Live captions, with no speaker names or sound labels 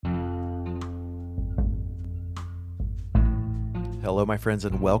Hello, my friends,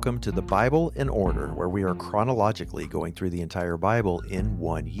 and welcome to the Bible in Order, where we are chronologically going through the entire Bible in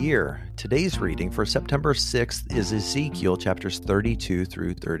 1 year. Today's reading for September 6th is Ezekiel chapters 32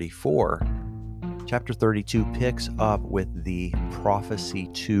 through 34. Chapter 32 picks up with the prophecy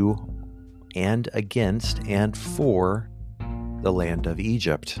to and against and for the land of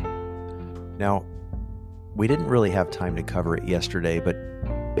Egypt. Now, we didn't really have time to cover it yesterday, but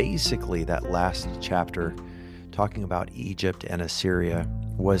basically that last chapter talking about Egypt and Assyria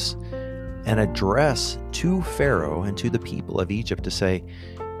was an address to Pharaoh and to the people of Egypt to say,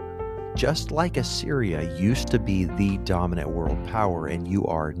 just like Assyria used to be the dominant world power and you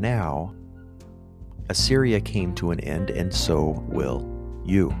are now, Assyria came to an end and so will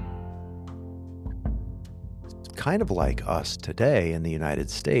you. It's kind of like us today in the United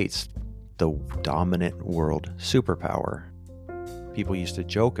States, the dominant world superpower. People used to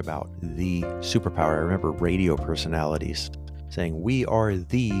joke about the superpower. I remember radio personalities saying, we are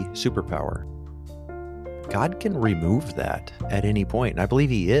the superpower. God can remove that at any point, and I believe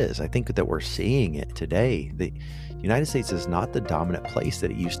He is. I think that we're seeing it today. The United States is not the dominant place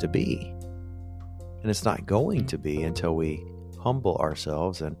that it used to be, and it's not going to be until we humble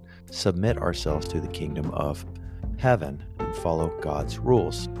ourselves and submit ourselves to the kingdom of heaven and follow God's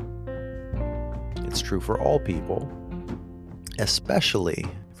rules. It's true for all people, especially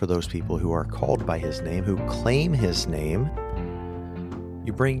for those people who are called by His name, who claim His name.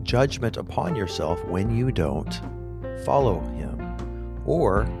 You bring judgment upon yourself when you don't follow Him.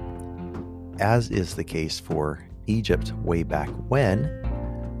 Or, as is the case for Egypt way back when,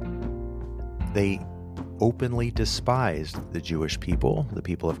 they openly despised the Jewish people, the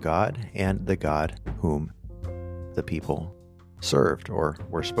people of God, and the God whom the people served or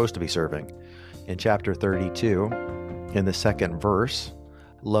were supposed to be serving. In chapter 32, in the second verse,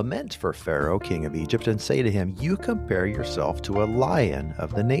 lament for Pharaoh, king of Egypt, and say to him, you compare yourself to a lion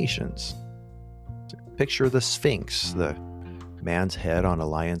of the nations. Picture the Sphinx, the man's head on a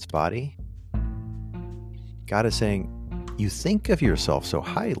lion's body. God is saying, you think of yourself so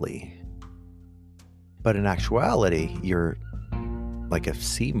highly, but in actuality, you're like a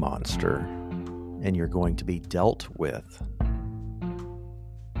sea monster, and you're going to be dealt with.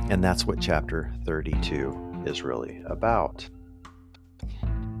 And that's what chapter 32 is really about.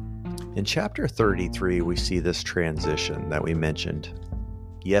 In chapter 33, we see this transition that we mentioned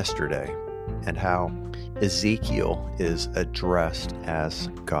yesterday and how Ezekiel is addressed as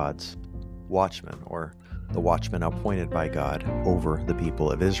God's watchman, or the watchman appointed by God over the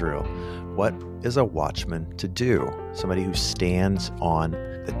people of Israel. What is a watchman to do? Somebody who stands on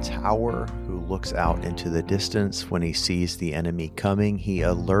the tower, who looks out into the distance when he sees the enemy coming. He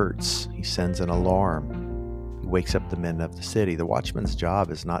alerts, he sends an alarm, he wakes up the men of the city. The watchman's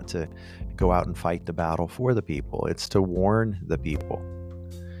job is not to go out and fight the battle for the people, it's to warn the people.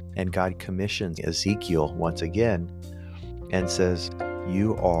 And God commissions Ezekiel once again and says,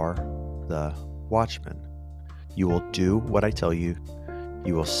 you are the watchman. You will do what I tell you.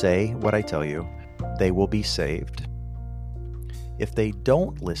 You will say what I tell you. They will be saved. If they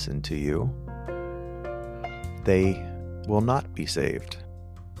don't listen to you, they will not be saved.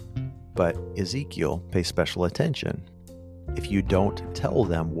 But Ezekiel pays special attention. If you don't tell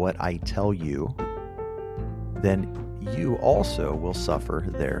them what I tell you, then you also will suffer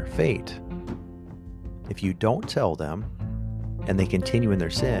their fate. If you don't tell them, and they continue in their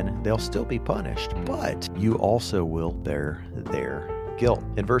sin, they'll still be punished, but you also will bear their guilt.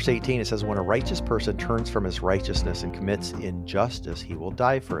 In verse 18, it says, when a righteous person turns from his righteousness and commits injustice, he will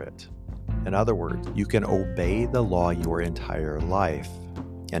die for it. In other words, you can obey the law your entire life,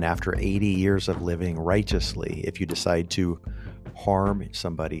 and after 80 years of living righteously, if you decide to harm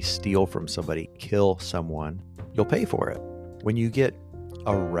somebody, steal from somebody, kill someone, you'll pay for it. When you get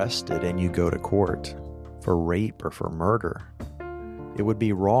arrested and you go to court for rape or for murder, it would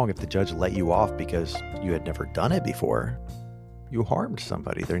be wrong if the judge let you off because you had never done it before. You harmed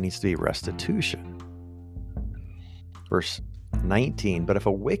somebody. There needs to be restitution. Verse 19, but if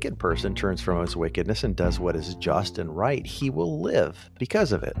a wicked person turns from his wickedness and does what is just and right, he will live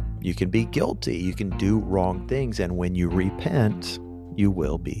because of it. You can be guilty. You can do wrong things. And when you repent, you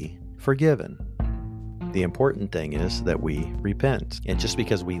will be forgiven. The important thing is that we repent. And just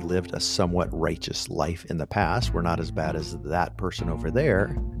because we lived a somewhat righteous life in the past, we're not as bad as that person over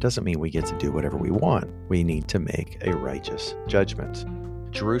there, doesn't mean we get to do whatever we want. We need to make a righteous judgment.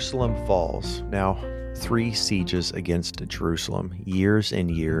 Jerusalem falls. Now, 3 sieges against Jerusalem, years and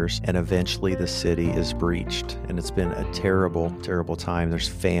years, and eventually the city is breached. And it's been a terrible, terrible time. There's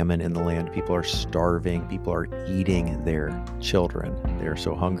famine in the land. People are starving. People are eating their children. They are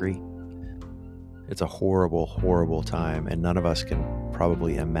so hungry. It's a horrible, horrible time, and none of us can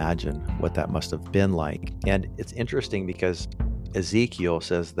probably imagine what that must have been like. And it's interesting because Ezekiel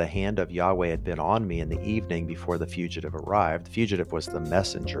says the hand of Yahweh had been on me in the evening before the fugitive arrived. The fugitive was the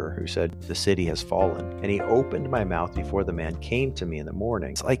messenger who said, the city has fallen. And he opened my mouth before the man came to me in the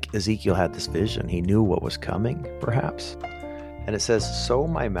morning. It's like Ezekiel had this vision. He knew what was coming, perhaps. And it says, so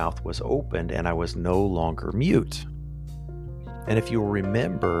my mouth was opened and I was no longer mute. And if you'll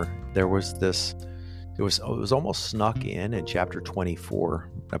remember, there was this, it was almost snuck in chapter 24.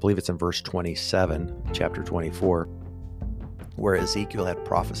 I believe it's in verse 27, chapter 24. Where Ezekiel had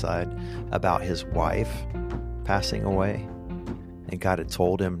prophesied about his wife passing away, and God had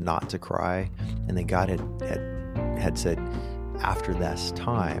told him not to cry, and then God had said, after this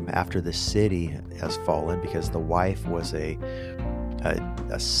time, after the city has fallen, because the wife was a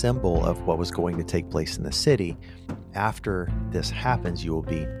symbol of what was going to take place in the city, after this happens, you will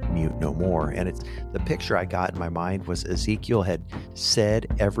be mute no more. And it's the picture I got in my mind was Ezekiel had said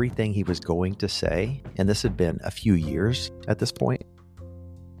everything he was going to say, and this had been a few years at this point,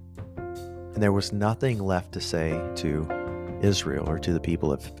 and there was nothing left to say to Israel or to the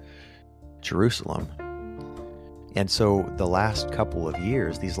people of Jerusalem. And so the last couple of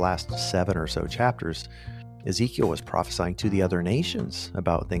years, these last 7 or so chapters, Ezekiel was prophesying to the other nations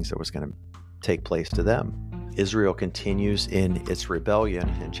about things that was going to take place to them. Israel continues in its rebellion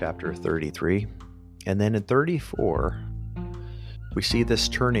in chapter 33. And then in 34, we see this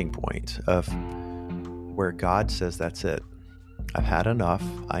turning point of where God says, that's it. I've had enough.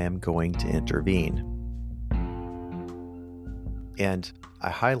 I am going to intervene. And I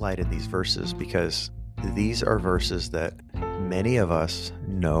highlighted these verses because these are verses that many of us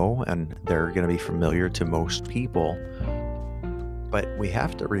know, and they're going to be familiar to most people. But we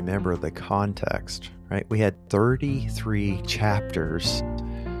have to remember the context, right? We had 33 chapters.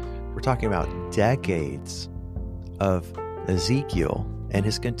 We're talking about decades of Ezekiel and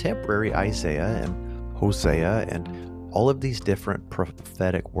his contemporary Isaiah and Hosea and all of these different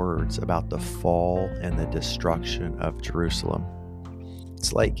prophetic words about the fall and the destruction of Jerusalem.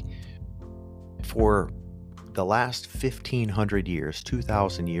 It's like for the last 1,500 years,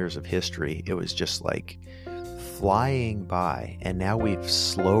 2,000 years of history, it was just like flying by, and now we've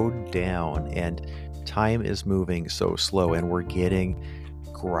slowed down and time is moving so slow, and we're getting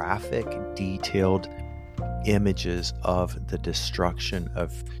graphic, detailed images of the destruction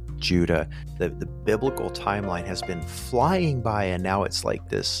of Judah. The biblical timeline has been flying by, and now it's like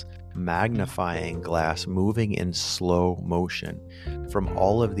this magnifying glass moving in slow motion from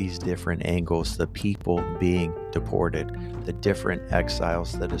all of these different angles, the people being deported, the different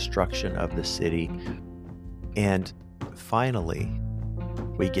exiles, the destruction of the city. And finally,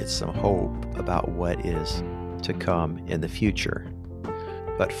 we get some hope about what is to come in the future.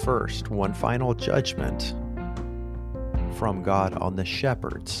 But first, one final judgment from God on the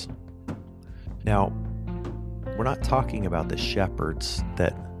shepherds. Now, we're not talking about the shepherds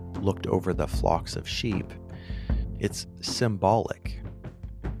that looked over the flocks of sheep. It's symbolic.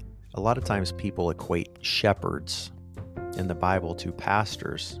 A lot of times people equate shepherds in the Bible to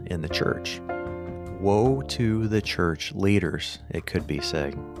pastors in the church. Woe to the church leaders, it could be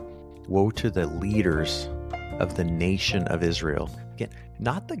saying. Woe to the leaders of the nation of Israel. Again,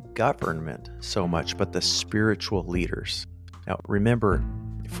 not the government so much, but the spiritual leaders. Now, remember,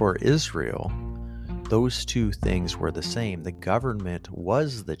 for Israel, those two things were the same. The government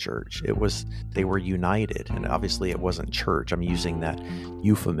was the church. They were united, and obviously it wasn't church. I'm using that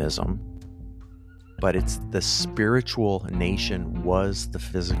euphemism. But it's the spiritual nation was the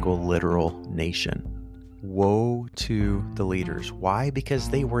physical, literal nation. Woe to the leaders. Why? Because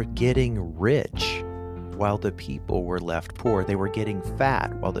they were getting rich while the people were left poor. They were getting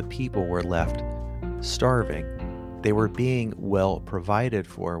fat while the people were left starving. They were being well provided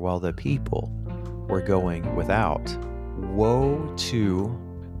for while the people were going without. Woe to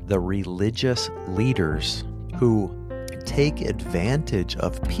the religious leaders who take advantage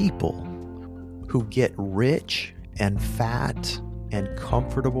of people, who get rich and fat and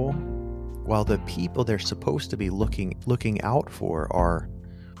comfortable while the people they're supposed to be looking out for are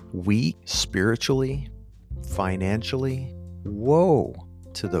weak spiritually, financially. Woe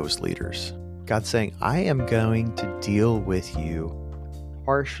to those leaders. God's saying, I am going to deal with you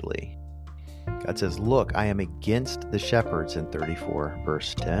harshly. God says, look, I am against the shepherds in 34,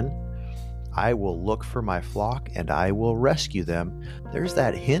 verse 10. I will look for my flock and I will rescue them. There's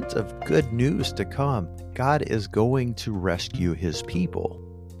that hint of good news to come. God is going to rescue his people.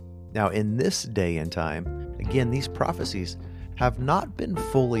 Now, in this day and time, again, these prophecies have not been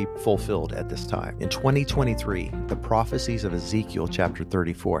fully fulfilled at this time. In 2023, the prophecies of Ezekiel chapter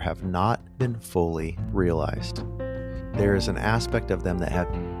 34 have not been fully realized. There is an aspect of them that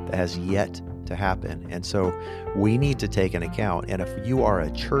has yet to happen. And so we need to take an account. And if you are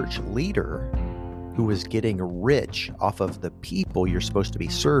a church leader who is getting rich off of the people you're supposed to be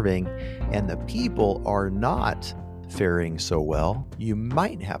serving, and the people are not faring so well, you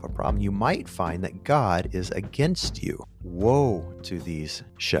might have a problem. You might find that God is against you. Woe to these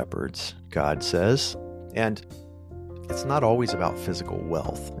shepherds, God says. And it's not always about physical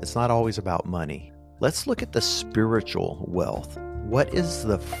wealth. It's not always about money. Let's look at the spiritual wealth. What is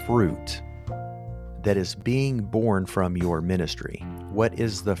the fruit that is being born from your ministry? What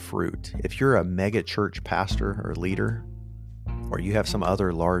is the fruit? If you're a mega church pastor or leader, or you have some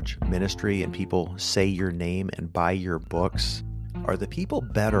other large ministry and people say your name and buy your books, are the people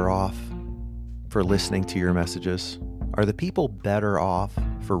better off for listening to your messages? Are the people better off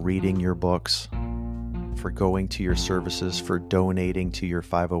for reading your books, for going to your services, for donating to your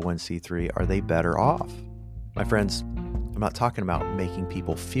 501c3? Are they better off? My friends, I'm not talking about making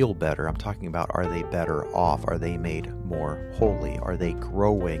people feel better. I'm talking about, are they better off? Are they made more holy? Are they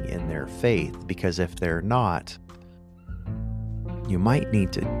growing in their faith? Because if they're not, you might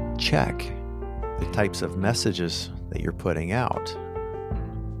need to check the types of messages that you're putting out.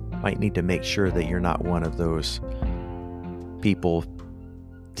 Might need to make sure that you're not one of those people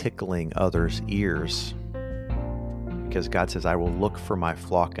tickling others' ears. Because God says, I will look for my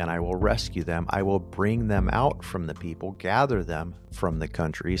flock and I will rescue them. I will bring them out from the people, gather them from the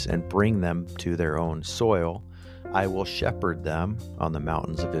countries, and bring them to their own soil. I will shepherd them on the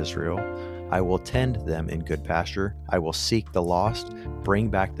mountains of Israel. I will tend them in good pasture. I will seek the lost, bring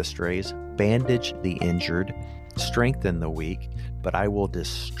back the strays, bandage the injured, strengthen the weak, but I will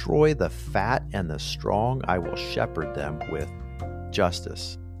destroy the fat and the strong. I will shepherd them with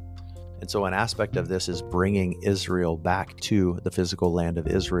justice. And so an aspect of this is bringing Israel back to the physical land of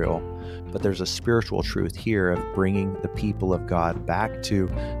Israel. But there's a spiritual truth here of bringing the people of God back to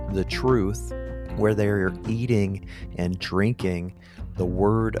the truth, where they're eating and drinking the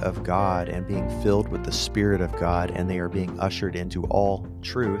Word of God and being filled with the Spirit of God, and they are being ushered into all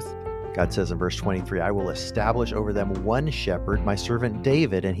truth. God says in verse 23, I will establish over them one shepherd, my servant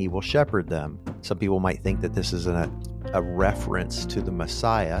David, and he will shepherd them. Some people might think that this is a reference to the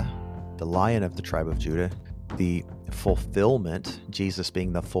Messiah, the Lion of the tribe of Judah, the fulfillment, Jesus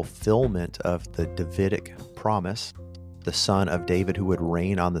being the fulfillment of the Davidic promise, the son of David who would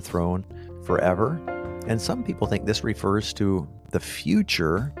reign on the throne forever. And some people think this refers to the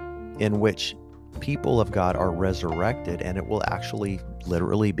future in which people of God are resurrected, and it will actually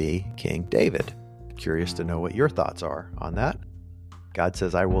literally be King David. Curious to know what your thoughts are on that. God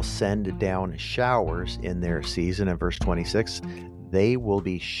says, I will send down showers in their season. In verse 26, they will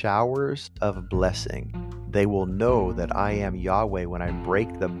be showers of blessing. They will know that I am Yahweh when I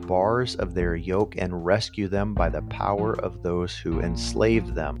break the bars of their yoke and rescue them by the power of those who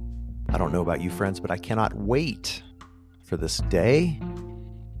enslaved them. I don't know about you, friends, but I cannot wait for this day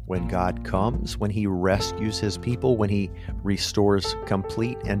when God comes, when he rescues his people, when he restores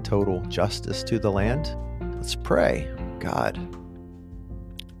complete and total justice to the land. Let's pray. God,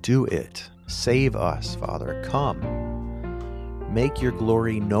 do it. Save us, Father. Come. Make your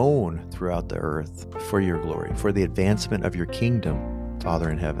glory known throughout the earth for your glory, for the advancement of your kingdom, Father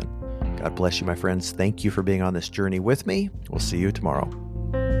in heaven. God bless you, my friends. Thank you for being on this journey with me. We'll see you tomorrow.